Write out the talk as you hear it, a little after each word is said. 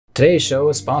Today's show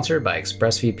is sponsored by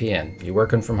ExpressVPN. You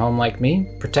working from home like me?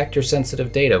 Protect your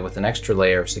sensitive data with an extra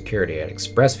layer of security at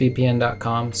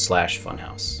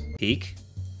expressvpn.com/funhaus. Peak,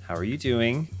 how are you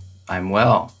doing? I'm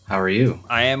well. How are you?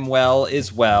 I am well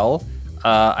as well.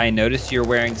 I noticed you're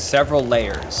wearing several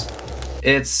layers.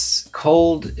 It's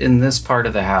cold in this part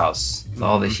of the house.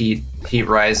 All the heat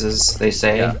rises, they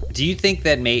say. Yeah. Do you think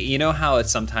that you know how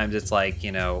it's like,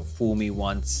 fool me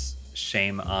once,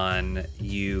 shame on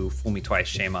you, fool me twice,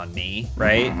 shame on me,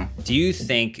 right? Mm-hmm. Do you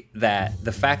think that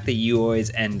the fact that you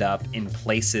always end up in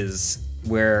places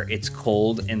where it's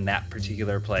cold in that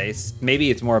particular place, maybe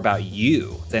it's more about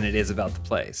you than it is about the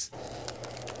place?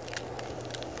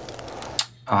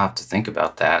 I'll have to think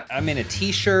about that. I'm in a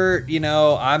t-shirt,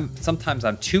 sometimes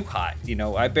I'm too hot,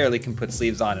 I barely can put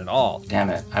sleeves on at all. Damn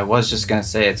it. I was just gonna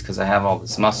say it's because I have all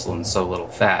this muscle and so little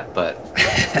fat, but...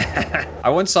 I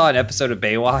once saw an episode of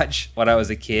Baywatch when I was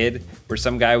a kid where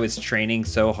some guy was training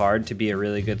so hard to be a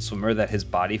really good swimmer that his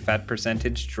body fat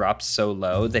percentage dropped so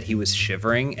low that he was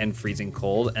shivering and freezing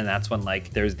cold, and that's when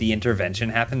there's the intervention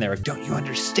happened. They were like, don't you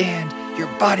understand? Your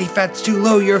body fat's too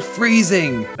low, you're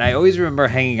freezing. And I always remember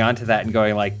hanging on to that and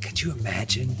going could you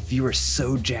imagine if you were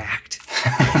so jacked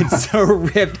and so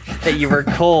ripped that you were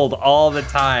cold all the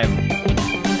time?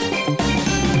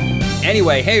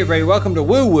 Anyway, hey everybody, welcome to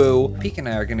Woo Woo. Peek and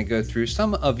I are gonna go through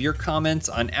some of your comments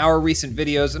on our recent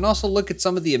videos and also look at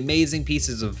some of the amazing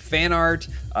pieces of fan art,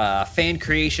 fan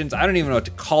creations. I don't even know what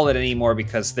to call it anymore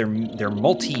because they're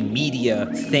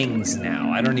multimedia things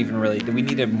now. I don't even we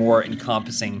need a more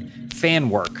encompassing fan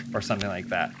work or something like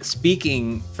that.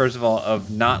 Speaking, first of all,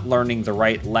 of not learning the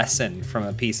right lesson from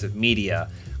a piece of media,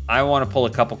 I wanna pull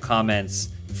a couple comments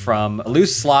from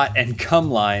Loose Slot and Cum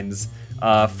Lines,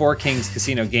 Four Kings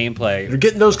Casino Gameplay. You're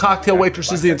getting those cocktail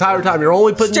waitresses the entire time. You're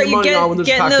only putting your money on when there's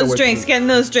cocktail waitresses. Getting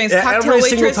those drinks. Every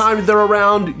single time they're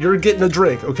around, you're getting a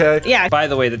drink, okay? Yeah. By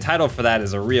the way, the title for that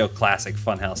is a real classic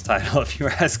Funhouse title, if you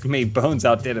ask me. Bones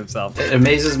outdid himself. It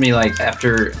amazes me,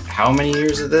 after how many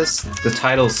years of this, the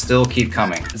titles still keep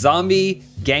coming. Zombie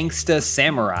Gangsta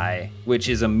Samurai, which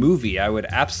is a movie I would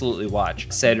absolutely watch,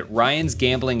 said Ryan's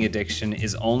gambling addiction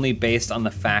is only based on the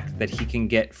fact that he can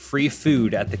get free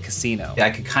food at the casino. Yeah,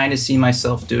 I could kind of see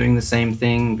myself doing the same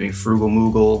thing, being frugal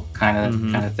moogle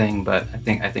kind of thing, but I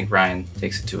think Ryan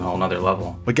takes it to a whole nother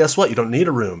level. But guess what? You don't need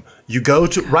a room. You go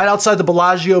to right outside the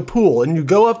Bellagio pool and you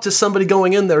go up to somebody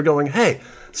going in there going, hey,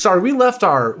 sorry, we left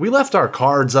our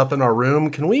cards up in our room.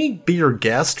 Can we be your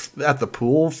guest at the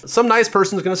pool? Some nice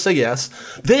person's gonna say yes.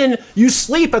 Then you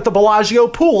sleep at the Bellagio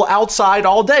pool outside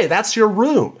all day. That's your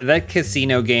room. That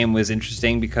casino game was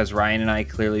interesting because Ryan and I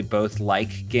clearly both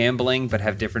like gambling, but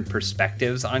have different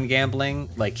perspectives on gambling.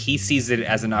 He sees it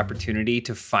as an opportunity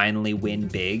to finally win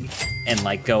big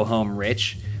and go home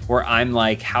rich. Where I'm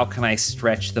how can I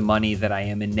stretch the money that I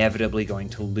am inevitably going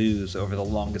to lose over the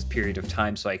longest period of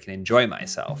time so I can enjoy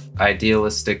myself?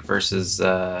 Idealistic versus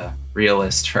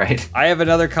realist, right? I have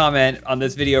another comment on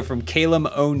this video from Caleb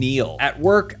O'Neill. At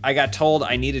work, I got told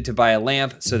I needed to buy a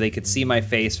lamp so they could see my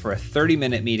face for a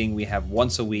 30-minute meeting we have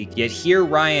once a week. Yet here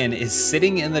Ryan is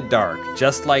sitting in the dark,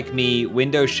 just like me,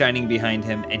 windows shining behind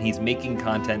him, and he's making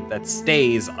content that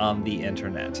stays on the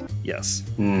internet. Yes.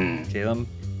 Caleb?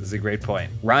 This is a great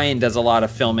point. Ryan does a lot of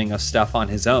filming of stuff on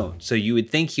his own. So you would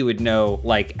think he would know,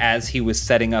 as he was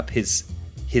setting up his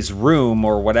room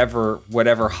or whatever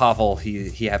hovel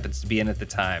he happens to be in at the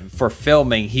time for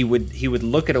filming, he would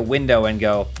look at a window and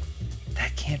go,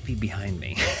 that can't be behind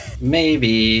me.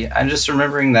 Maybe. I'm just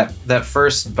remembering that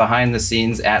first behind the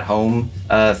scenes at home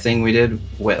thing we did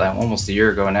almost a year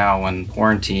ago now when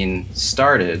quarantine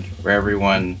started, where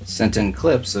everyone sent in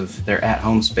clips of their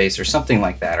at-home space or something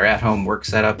like that, or at-home work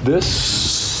setup.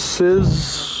 This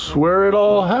is where it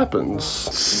all happens.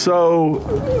 So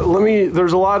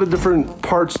there's a lot of different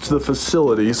parts to the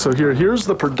facility. So here's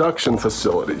the production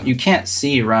facility. You can't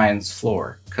see Ryan's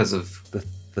floor because of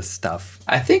the stuff.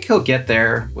 I think he'll get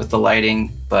there with the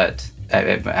lighting, but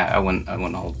I wouldn't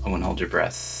hold your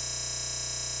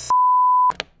breath.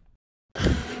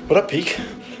 What up, Peak?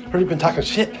 Heard you been talking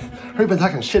shit. Heard you been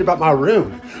talking shit about my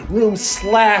room.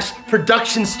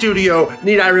 Room/production studio,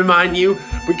 need I remind you?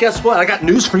 But guess what? I got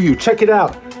news for you. Check it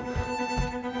out.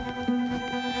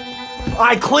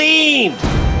 I cleaned!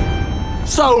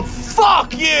 So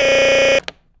fuck you!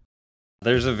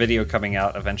 There's a video coming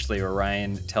out eventually where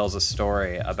Ryan tells a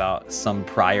story about some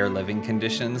prior living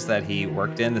conditions that he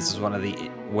worked in. This is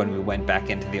when we went back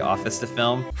into the office to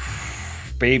film.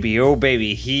 Baby, oh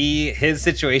baby, his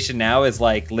situation now is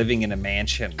living in a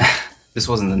mansion. This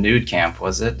wasn't the nude camp,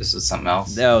 was it? This was something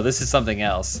else? No, this is something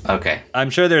else. Okay. I'm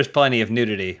sure there's plenty of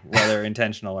nudity, whether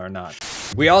intentional or not.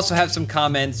 We also have some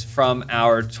comments from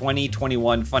our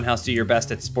 2021 Funhaus Do Your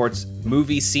Best at Sports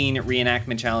Movie Scene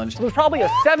Reenactment Challenge. There's probably a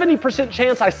 70%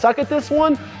 chance I suck at this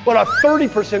one, but a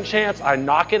 30% chance I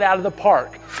knock it out of the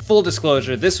park. Full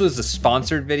disclosure, this was a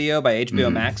sponsored video by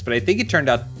HBO Max, but I think it turned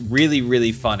out really,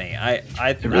 really funny. I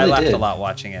laughed a lot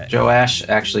watching it. Joe Ash,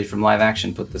 actually from Live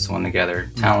Action, put this one together.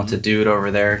 Talented dude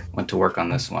over there, went to work on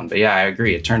this one. But yeah, I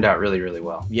agree. It turned out really, really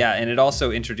well. Yeah, and it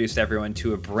also introduced everyone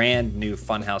to a brand new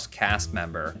Funhaus cast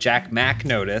member. Jack Mack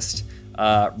noticed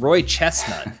Roy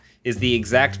Chestnut is the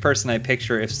exact person I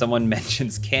picture if someone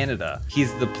mentions Canada.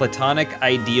 He's the platonic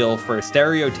ideal for a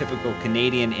stereotypical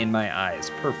Canadian in my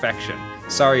eyes. Perfection.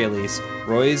 Sorry, Elise.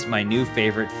 Roy's my new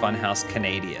favorite Funhaus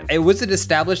Canadian. Was it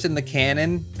established in the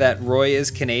canon that Roy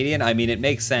is Canadian? I mean, it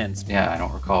makes sense. Yeah, I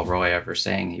don't recall Roy ever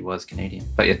saying he was Canadian,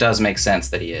 but it does make sense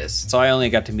that he is. So I only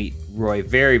got to meet Roy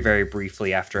very, very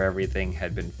briefly after everything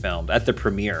had been filmed at the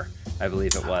premiere, I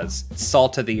believe it was.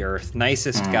 Salt of the earth,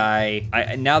 nicest guy.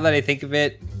 Now that I think of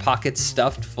it, pockets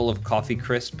stuffed full of coffee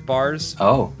crisp bars.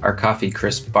 Oh, are coffee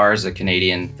crisp bars a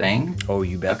Canadian thing? Oh,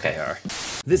 you bet they are.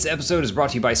 This episode is brought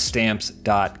to you by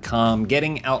Stamps.com.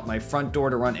 Getting out my front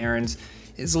door to run errands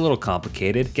is a little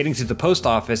complicated. Getting to the post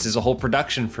office is a whole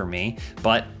production for me,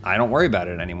 but I don't worry about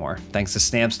it anymore, thanks to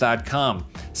Stamps.com.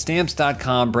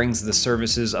 Stamps.com brings the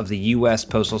services of the US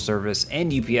Postal Service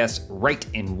and UPS right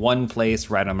in one place,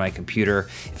 right on my computer.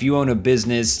 If you own a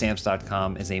business,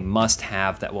 Stamps.com is a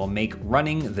must-have that will make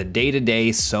running the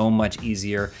day-to-day so much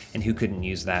easier, and who couldn't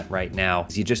use that right now?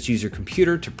 You just use your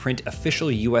computer to print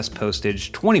official US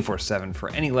postage 24/7 for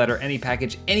any letter, any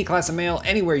package, any class of mail,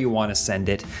 anywhere you want to send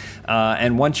it.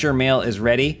 And once your mail is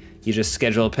ready, you just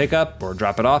schedule a pickup or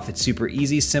drop it off. It's super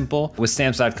easy, simple. With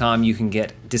Stamps.com, you can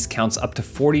get discounts up to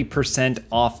 40%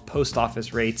 off post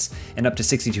office rates and up to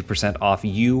 62% off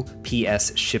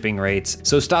UPS shipping rates.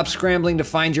 So stop scrambling to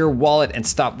find your wallet and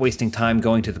stop wasting time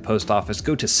going to the post office.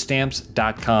 Go to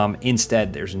Stamps.com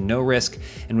instead. There's no risk.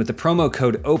 And with the promo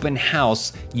code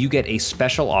OpenHouse, you get a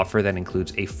special offer that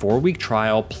includes a 4-week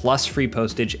trial plus free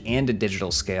postage and a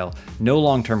digital scale. No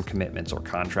long-term commitments or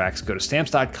contracts. Go to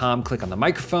Stamps.com, click on the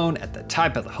microphone at the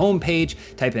top of the homepage,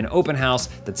 type in Open House,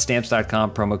 that's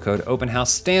Stamps.com, promo code Open House,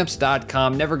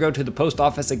 Stamps.com. Never go to the post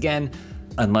office again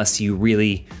unless you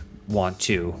really want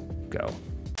to go.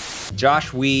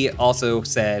 Josh Wee also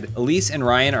said, Elise and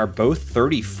Ryan are both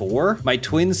 34? My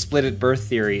twins split at birth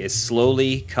theory is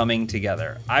slowly coming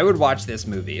together. I would watch this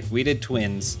movie if we did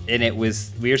twins and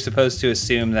we were supposed to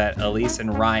assume that Elise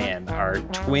and Ryan are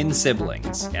twin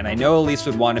siblings. And I know Elise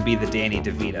would want to be the Danny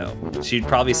DeVito. She'd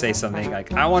probably say something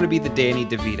like, I want to be the Danny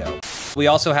DeVito. We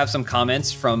also have some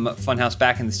comments from Funhaus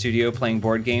back in the studio playing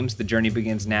board games. The Journey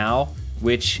Begins Now,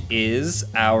 which is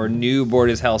our new Bored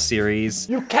as Hell series.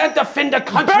 You can't defend a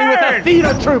country with a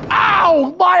theater troupe.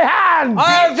 Ow, my hand!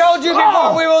 I have told you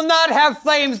before, we will not have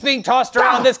flames being tossed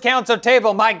around this council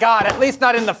table. My God, at least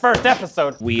not in the first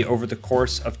episode. We, over the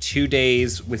course of 2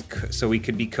 days, so we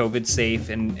could be COVID safe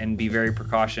and be very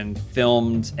precautioned,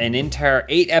 filmed an entire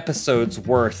 8 episodes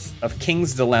worth of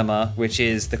King's Dilemma, which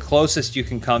is the closest you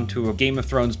can come to a Game of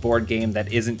Thrones board game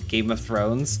that isn't Game of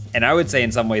Thrones. And I would say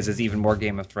in some ways it's even more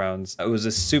Game of Thrones. It was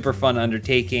a super fun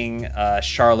undertaking.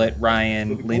 Charlotte,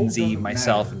 Ryan, Lindsay,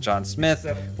 myself, and John Smith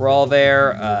were all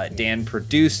there. Dan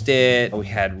produced it. We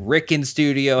had Rick in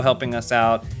studio helping us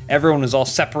out. Everyone was all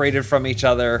separated from each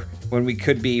other when we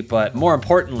could be, but more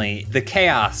importantly, the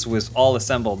chaos was all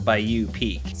assembled by you,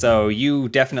 Peak. So you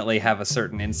definitely have a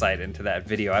certain insight into that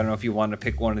video. I don't know if you want to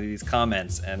pick one of these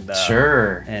comments and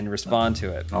sure, and respond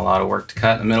to it. A lot of work to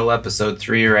cut in the middle, episode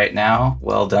 3 right now.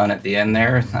 Well done at the end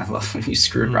there. I love when you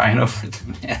screwed Ryan over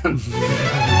the man.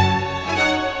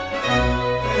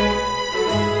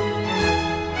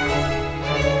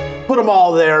 Put them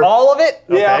all there. All of it?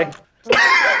 Yeah. Okay.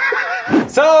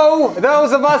 So,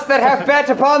 those of us that have bet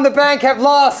upon the bank have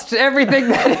lost everything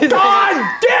that is.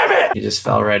 God damn it! He just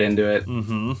fell right into it.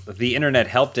 The internet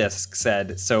help desk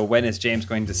said, so when is James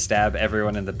going to stab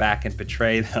everyone in the back and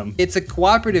betray them? It's a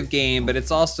cooperative game, but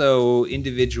it's also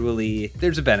individually,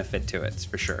 there's a benefit to it,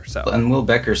 for sure. So. And Will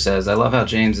Becker says, I love how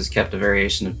James has kept a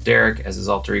variation of Derek as his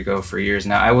alter ego for years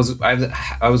now. I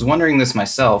was wondering this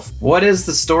myself. What is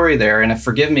the story there? And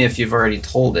forgive me if you've already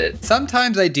told it.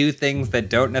 Sometimes I do things that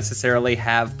don't necessarily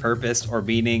have purpose or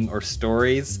meaning or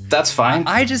stories. That's fine.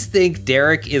 I just think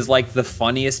Derek is like the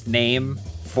funniest name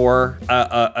for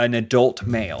an adult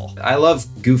male. I love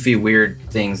goofy, weird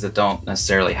things that don't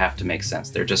necessarily have to make sense.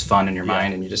 They're just fun in your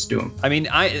mind and you just do them. I mean,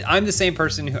 I'm the same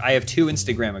person who, I have 2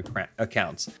 Instagram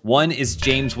accounts. One is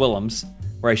James Willems,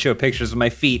 where I show pictures of my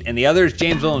feet, and the other is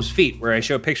James Willems Feet, where I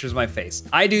show pictures of my face.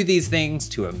 I do these things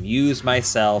to amuse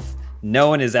myself, No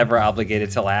one is ever obligated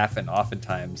to laugh, and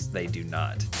oftentimes they do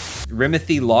not.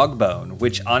 Rimothy Logbone,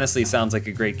 which honestly sounds like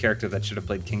a great character that should have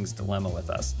played King's Dilemma with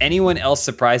us. Anyone else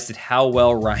surprised at how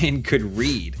well Ryan could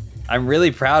read? I'm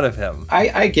really proud of him.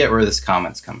 I get where this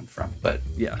comment's coming from, but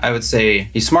yeah, I would say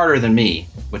he's smarter than me,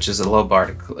 which is a low bar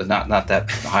to, not that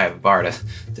high of a bar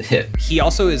to hit. He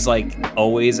also is like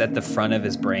always at the front of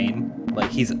his brain.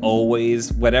 Like he's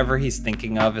always, whatever he's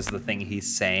thinking of is the thing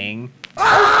he's saying.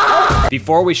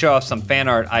 Before we show off some fan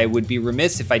art, I would be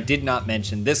remiss if I did not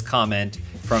mention this comment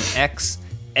from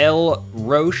XL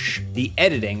Roche. The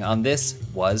editing on this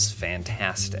was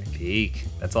fantastic. Peak.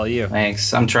 That's all you.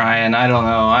 Thanks. I'm trying. I don't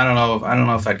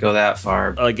know if I'd go that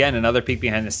far. Again, another peek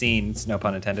behind the scenes, no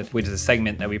pun intended, which is a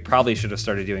segment that we probably should have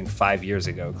started doing 5 years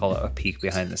ago. Call it a peek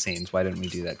behind the scenes. Why didn't we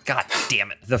do that? God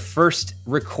damn it. The first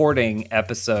recording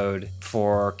episode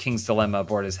for King's Dilemma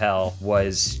Bored as Hell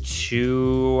was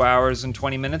 2 hours and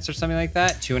 20 minutes or something like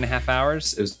that. 2.5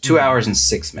 hours. It was 2 hours and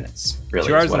 6 minutes. Really.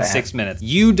 2 hours and 6 minutes.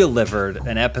 You delivered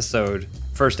an episode.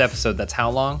 First episode, that's how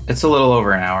long? It's a little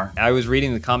over an hour. I was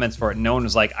reading the comments for it, and no one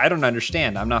was like, I don't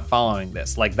understand, I'm not following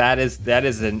this. Like that is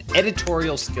an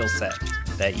editorial skill set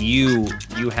that you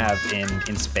have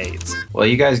in spades. Well,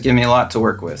 you guys give me a lot to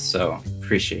work with, so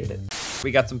appreciate it. We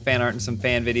got some fan art and some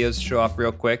fan videos to show off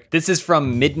real quick. This is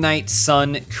from Midnight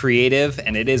Sun Creative,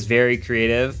 and it is very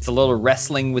creative. It's a little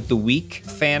Wrestling with the Week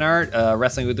fan art.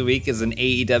 Wrestling with the Week is an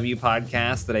AEW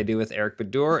podcast that I do with Eric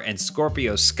Baddour and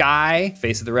Scorpio Sky,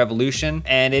 Face of the Revolution.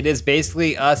 And it is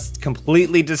basically us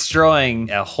completely destroying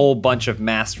a whole bunch of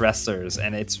masked wrestlers.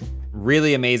 And it's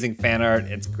really amazing fan art.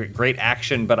 It's great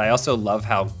action, but I also love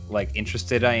how like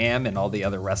interested I am in all the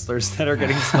other wrestlers that are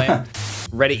getting slammed.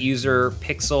 Reddit user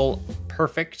Pixel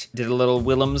Perfect did a little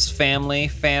Willems family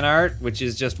fan art, which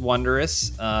is just wondrous.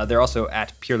 They're also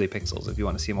at Purely Pixels if you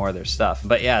want to see more of their stuff.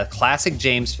 But yeah, classic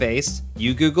James face.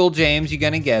 You Google James, you're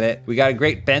gonna get it. We got a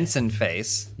great Benson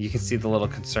face. You can see the little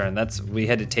concern. We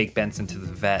had to take Benson to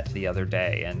the vet the other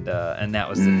day, and that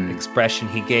was the expression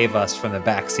he gave us from the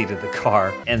backseat of the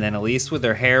car. And then Elise with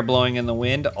her hair blowing in the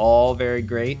wind, all very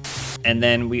great. And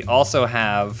then we also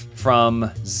have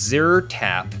from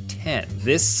Zertap 10.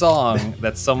 This song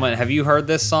that someone, have you heard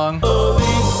this song? Oh,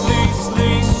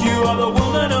 Lise, you are the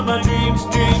woman of my dreams.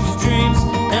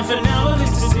 And for now, at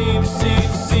least it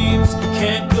seems,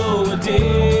 can't go a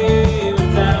day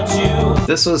without you.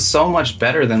 This was so much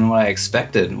better than what I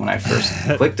expected when I first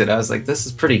clicked it. I was like, this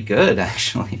is pretty good,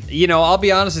 actually. You know, I'll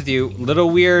be honest with you, little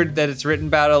weird that it's written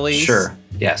about Elise. Sure.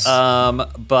 Yes.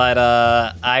 But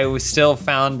I was still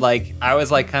found like, I was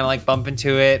like kind of like bumping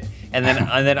to it. And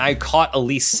then I caught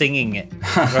Elise singing it.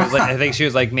 I was like, I think she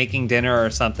was like making dinner or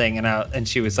something, and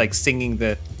she was like singing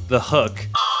the hook.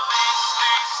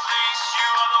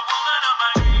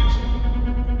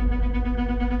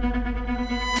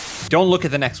 Don't look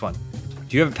at the next one.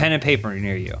 Do you have a pen and paper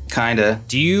near you? Kinda.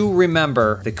 Do you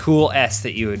remember the cool S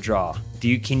that you would draw?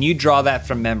 Can you draw that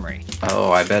from memory?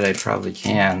 Oh, I bet I probably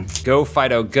can. Go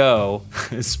Fido Go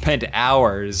spent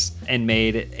hours and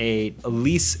made a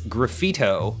Elise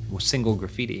Graffito, single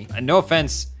graffiti. And no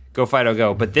offense, Go Fido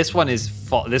Go, but this one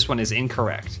is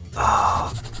incorrect.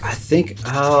 Oh, I think,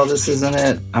 this isn't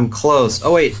it. I'm close.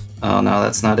 Oh wait, oh no,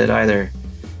 that's not it either.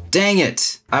 Dang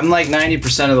it, I'm like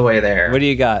 90% of the way there. What do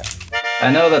you got?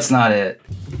 I know that's not it.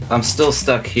 I'm still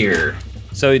stuck here.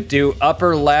 So do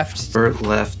upper left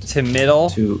to middle.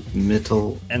 To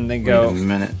middle. And then go wait a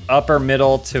minute. Upper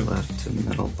middle to left to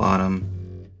middle bottom.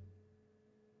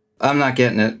 I'm not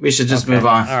getting it. We should just move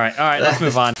on. All right, let's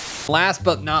move on. Last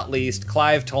but not least,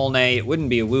 Clive Tolnay. It wouldn't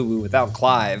be a woo-woo without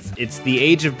Clive. It's the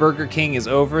age of Burger King is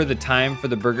over. The time for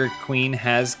the Burger Queen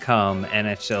has come. And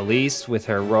it's Elise with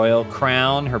her royal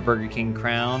crown, her Burger King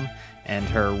crown, and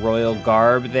her royal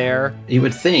garb there. You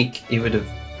would think he would have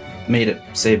made it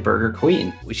say Burger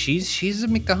Queen. She's a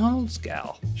McDonald's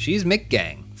gal. She's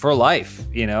McGang for life,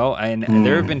 you know? And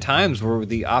there have been times where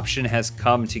the option has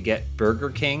come to get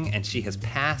Burger King, and she has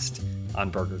passed on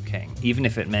Burger King, even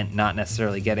if it meant not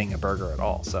necessarily getting a burger at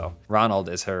all. So Ronald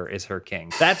is her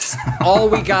king. That's all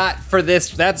we got for this.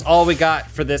 That's all we got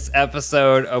for this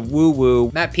episode of Woo Woo.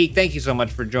 Matt Peak, thank you so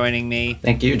much for joining me.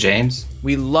 Thank you, James.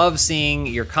 We love seeing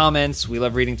your comments. We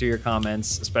love reading through your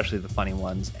comments, especially the funny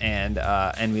ones. And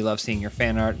we love seeing your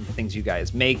fan art and the things you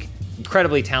guys make.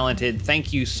 Incredibly talented.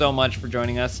 Thank you so much for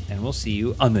joining us, and we'll see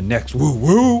you on the next Woo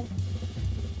Woo.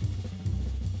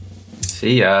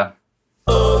 See ya.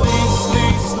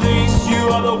 Lise, you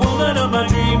are the woman of my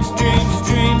dreams.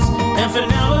 And for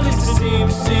now, at least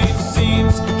it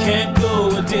seems, can't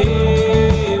go a day